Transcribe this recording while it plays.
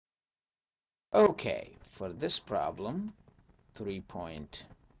Okay, for this problem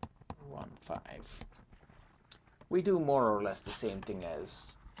 3.15, we do more or less the same thing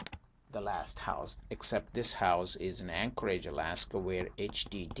as the last house, except this house is in Anchorage, Alaska, where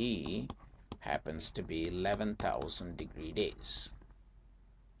HDD happens to be 11,000 degree days.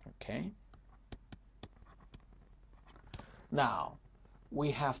 Okay, now we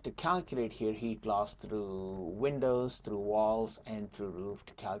have to calculate here heat loss through windows, through walls, and through roof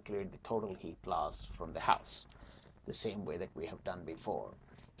to calculate the total heat loss from the house, the same way that we have done before.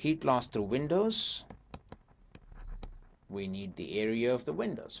 Heat loss through windows, we need the area of the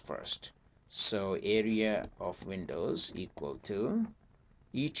windows first. So area of windows equal to,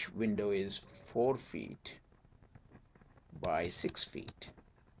 each window is 4 feet by 6 feet.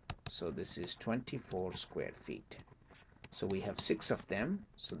 So this is 24 square feet. So we have 6 of them.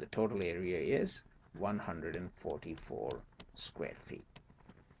 So the total area is 144 square feet.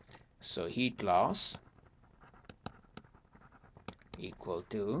 So heat loss equal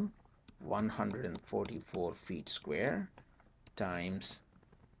to 144 feet square times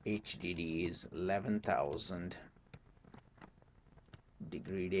HDD is 11,000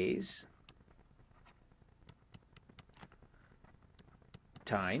 degree days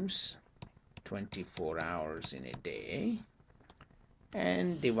times 24 hours in a day,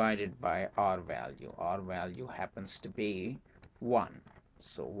 and divided by R value. R value happens to be 1.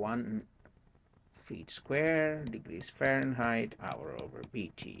 So 1 feet square, degrees Fahrenheit, hour over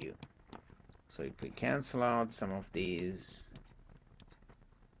BTU. So if we cancel out some of these,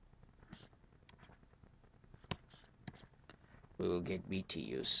 we will get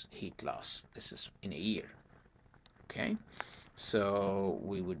BTUs, heat loss. This is in a year. Okay, so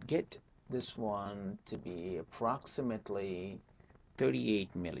we would get this one to be approximately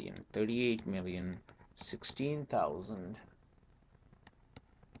 38,016,000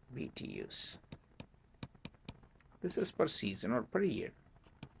 BTUs. This is per season or per year.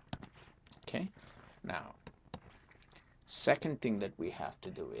 Okay, now second thing that we have to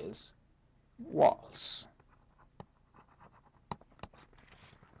do is walls.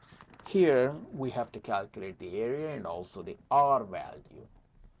 Here we have to calculate the area and also the R value.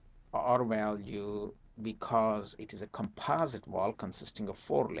 R value, because it is a composite wall consisting of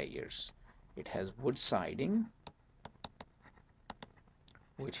 4 layers. It has wood siding,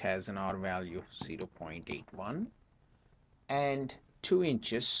 which has an R value of 0.81, and 2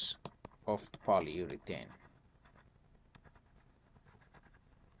 inches of polyurethane,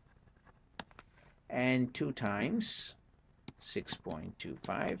 and 2 times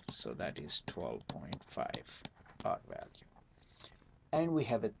 6.25, so that is 12.5 R value. And we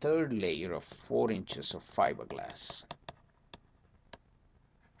have a third layer of 4 inches of fiberglass.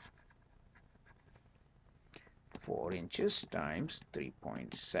 4 inches times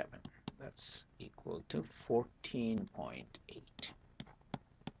 3.7, that's equal to 14.8.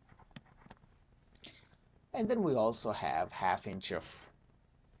 And then we also have ½ inch of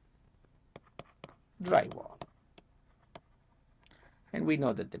drywall. And we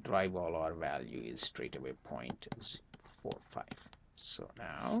know that the drywall R value is straight away 0.45. So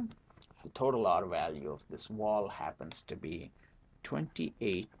now the total R value of this wall happens to be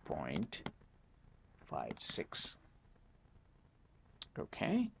 28.56.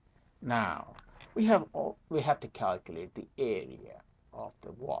 Okay, now we have to calculate the area of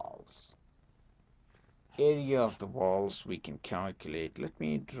the walls. Area of the walls we can calculate. Let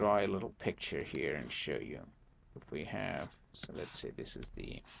me draw a little picture here and show you. If we have, so let's say this is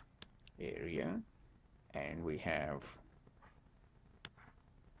the area, and we have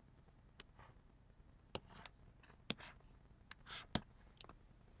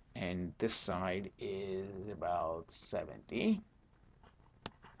and this side is about 70,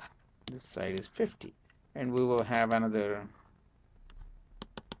 this side is 50, and we will have another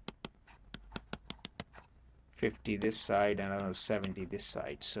 50 this side and another 70 this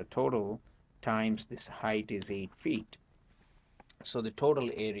side. So total times this height is 8 feet. So the total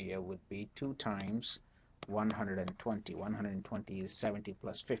area would be 2 times 120. 120 is 70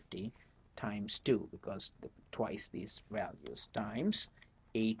 plus 50 times 2, because twice these values, times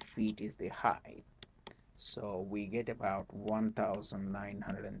 8 feet is the height. So we get about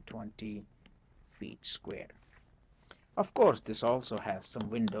 1,920 feet square. Of course, this also has some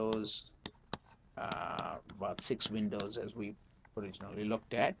windows, about 6 windows as we originally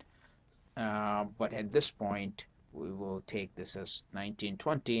looked at, but at this point we will take this as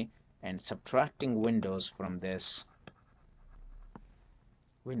 1920, and subtracting windows from this,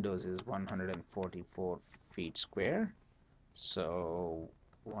 windows is 144 feet square, so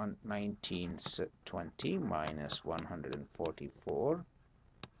 1920 minus 144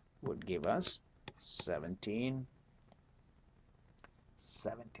 would would give us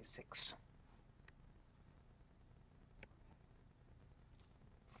 1776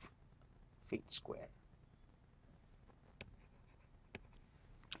 feet square.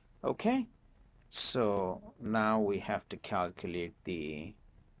 Okay, so now we have to calculate the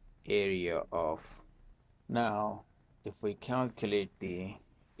area of, now if we calculate the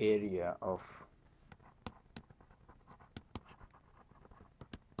area of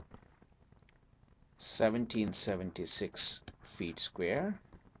 1776 feet square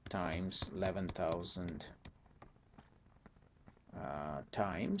times 11,000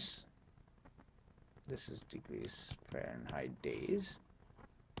 times, this is degrees Fahrenheit days,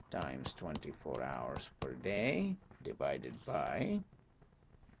 times 24 hours per day divided by,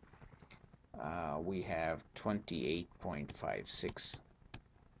 we have 28.56.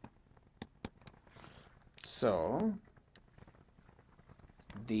 So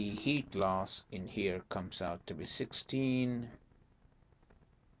the heat loss in here comes out to be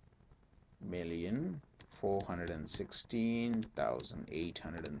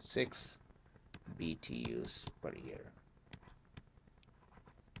 16,416,806 BTUs per year.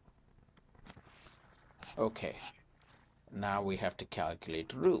 Okay, now we have to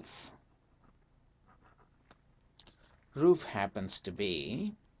calculate roof. Roof happens to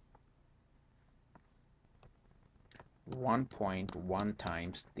be 1.1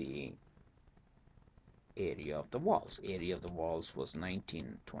 times the area of the walls. Area of the walls was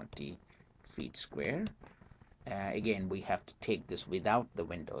 1920 feet square. Again, we have to take this without the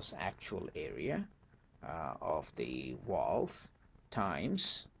windows, actual area of the walls,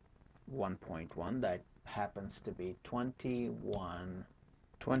 times 1.1, that happens to be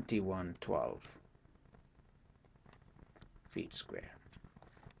 2112 feet square.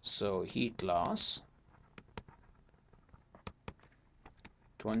 So heat loss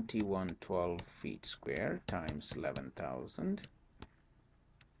 2112 feet square times 11,000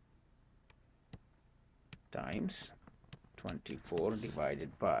 times 24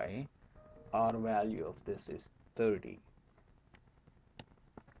 divided by, our value of this is 30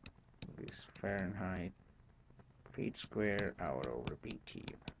 degrees Fahrenheit feet square hour over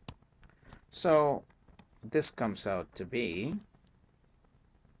BTU. So this comes out to be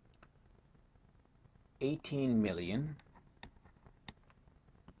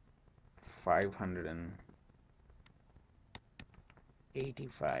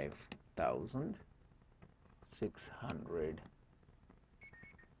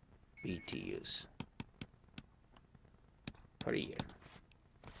BTUs per year.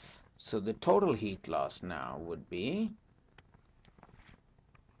 So the total heat loss now would be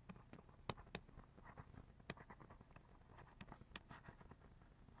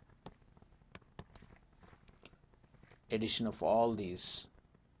addition of all these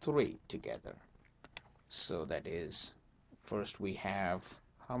three together. So that is, first we have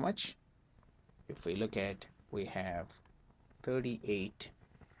how much? If we look at, we have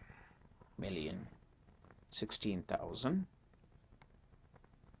 38,016,000.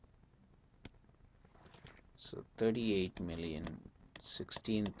 So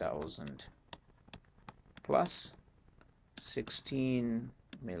 38,016,000 plus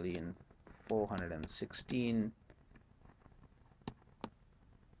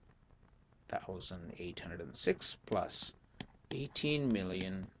 16,416,806 plus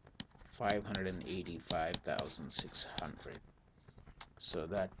 18,585,600. So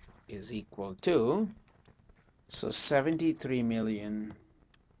that is equal to, so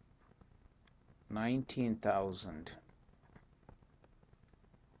 73,019,000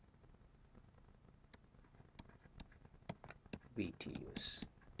 BTUs.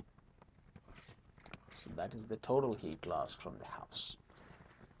 So that is the total heat loss from the house.